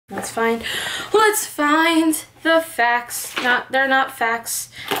Let's find the facts. They're not facts.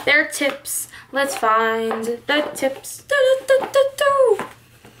 They're tips. Let's find the tips.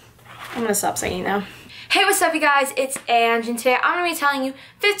 I'm gonna stop singing now. Hey, what's up you guys? It's Ange, and today I'm gonna be telling you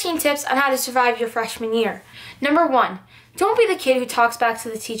 15 tips on how to survive your freshman year. Number 1, don't be the kid who talks back to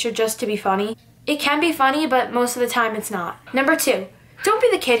the teacher just to be funny. It can be funny, but most of the time it's not. Number 2, don't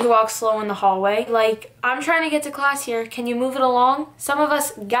be the kid who walks slow in the hallway. Like, I'm trying to get to class here. Can you move it along? Some of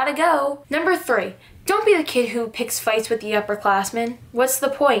us gotta go. Number 3, don't be the kid who picks fights with the upperclassmen. What's the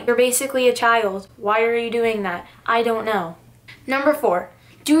point? You're basically a child. Why are you doing that? I don't know. Number 4,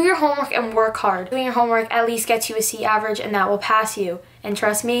 do your homework and work hard. Doing your homework at least gets you a C average and that will pass you. And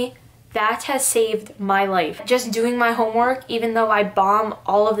trust me, that has saved my life. Just doing my homework, even though I bomb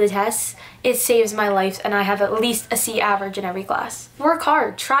all of the tests, it saves my life and I have at least a C average in every class. Work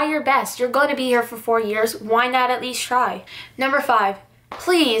hard, try your best. You're going to be here for 4 years. Why not at least try? Number 5,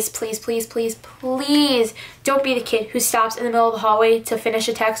 please, please, please, please, please don't be the kid who stops in the middle of the hallway to finish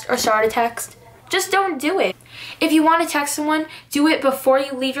a text or start a text. Just don't do it. If you want to text someone, do it before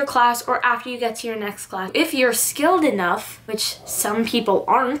you leave your class or after you get to your next class. If you're skilled enough, which some people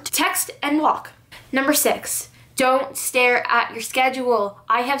aren't, text and walk. Number 6, don't stare at your schedule.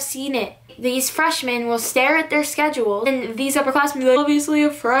 I have seen it. These freshmen will stare at their schedule and these upperclassmen will be like, obviously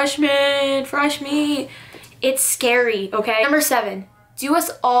a freshman, fresh me. It's scary, okay? Number 7, do us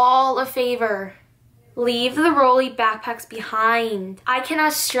all a favor. Leave the rolly backpacks behind. I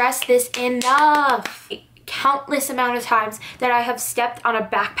cannot stress this enough. Countless amount of times that I have stepped on a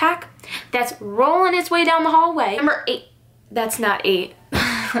backpack that's rolling its way down the hallway. Number 8, that's not 8.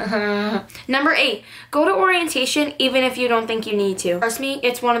 Number 8, go to orientation even if you don't think you need to. Trust me,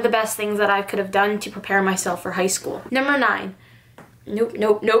 it's one of the best things that I could have done to prepare myself for high school. Number 9,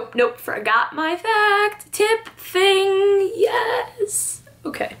 nope, forgot my fact. Tip thing, yes.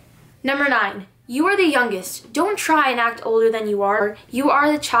 Okay. Number 9, you are the youngest. Don't try and act older than you are. You are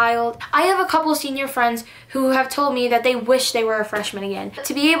the child. I have a couple senior friends who have told me that they wish they were a freshman again,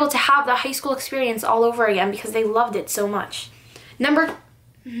 to be able to have the high school experience all over again because they loved it so much. I'm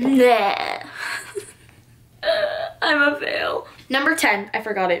a fail. Number 10, I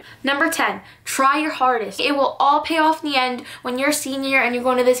forgot it. Number 10, try your hardest. It will all pay off in the end when you're a senior and you're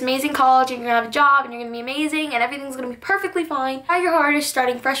going to this amazing college and you're gonna have a job and you're gonna be amazing and everything's gonna be perfectly fine. Try your hardest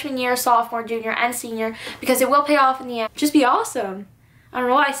starting freshman year, sophomore, junior, and senior because it will pay off in the end. Just be awesome. I don't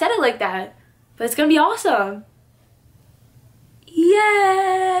know why I said it like that, but it's gonna be awesome.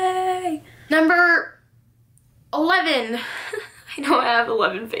 Yay! Number 11. I know I have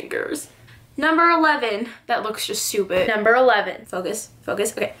 11 fingers. Number 11, that looks just stupid. Number 11, focus,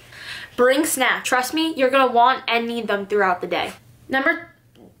 okay. Bring snacks. Trust me, you're gonna want and need them throughout the day. Number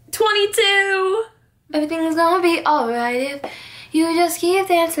 22, everything's gonna be alright if you just keep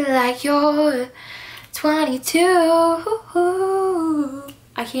dancing like you're 22.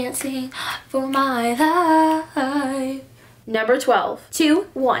 I can't sing for my life. Number 12, 2,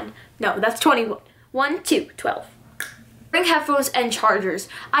 1, no, that's 21. 1, 2, 12. Bring headphones and chargers.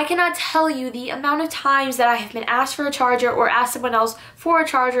 I cannot tell you the amount of times that I have been asked for a charger or asked someone else for a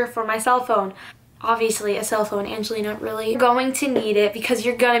charger for my cell phone. Obviously a cell phone, Angelina, really. You're going to need it because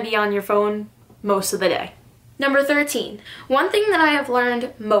you're gonna be on your phone most of the day. Number 13, one thing that I have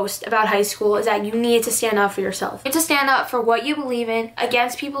learned most about high school is that you need to stand up for yourself. You need to stand up for what you believe in,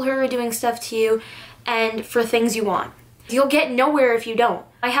 against people who are doing stuff to you, and for things you want. You'll get nowhere if you don't.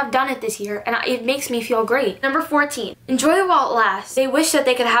 I have done it this year and it makes me feel great. Number 14, enjoy it while it lasts. They wish that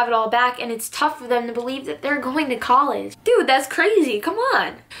they could have it all back and it's tough for them to believe that they're going to college. Dude, that's crazy, come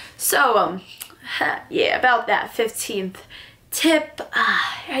on. So, yeah, about that 15th tip,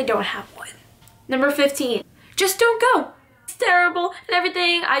 I don't have one. Number 15, just don't go. It's terrible and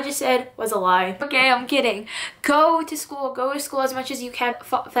everything I just said was a lie. Okay, I'm kidding. Go to school as much as you can.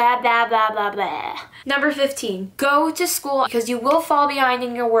 Blah, blah, blah, blah, blah. Number 15, go to school because you will fall behind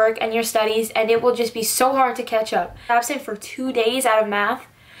in your work and your studies and it will just be so hard to catch up. Absent for 2 days out of math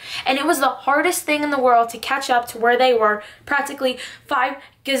and it was the hardest thing in the world to catch up to where they were practically 5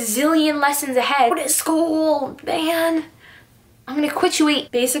 gazillion lessons ahead. Go to school, man. I'm gonna quit you eat.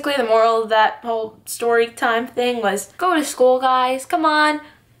 Basically, the moral of that whole story time thing was go to school, guys. Come on.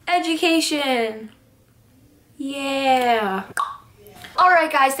 Education. Yeah.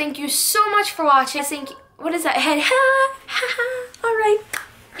 Alright, guys. Thank you so much for watching. What is that? Alright.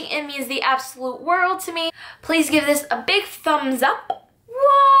 It means the absolute world to me. Please give this a big thumbs up.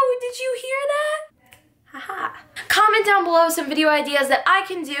 Whoa, did you hear that? Haha. Comment down below some video ideas that I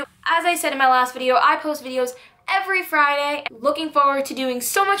can do. As I said in my last video, I post videos every Friday. Looking forward to doing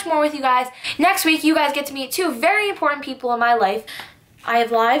so much more with you guys. Next week, you guys get to meet 2 very important people in my life. I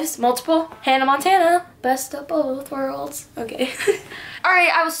have lives, multiple, Hannah Montana, best of both worlds. Okay. Alright,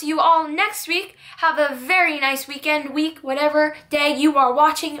 I will see you all next week. Have a very nice weekend, week, whatever day you are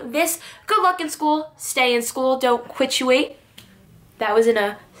watching this. Good luck in school. Stay in school. Don't quituate. That was in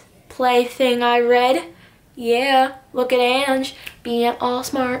a play thing I read. Yeah, look at Ange being all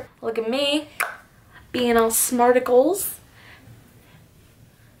smart. Look at me being all smarticles.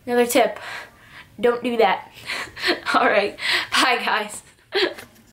 Another tip, don't do that. Alright, bye guys.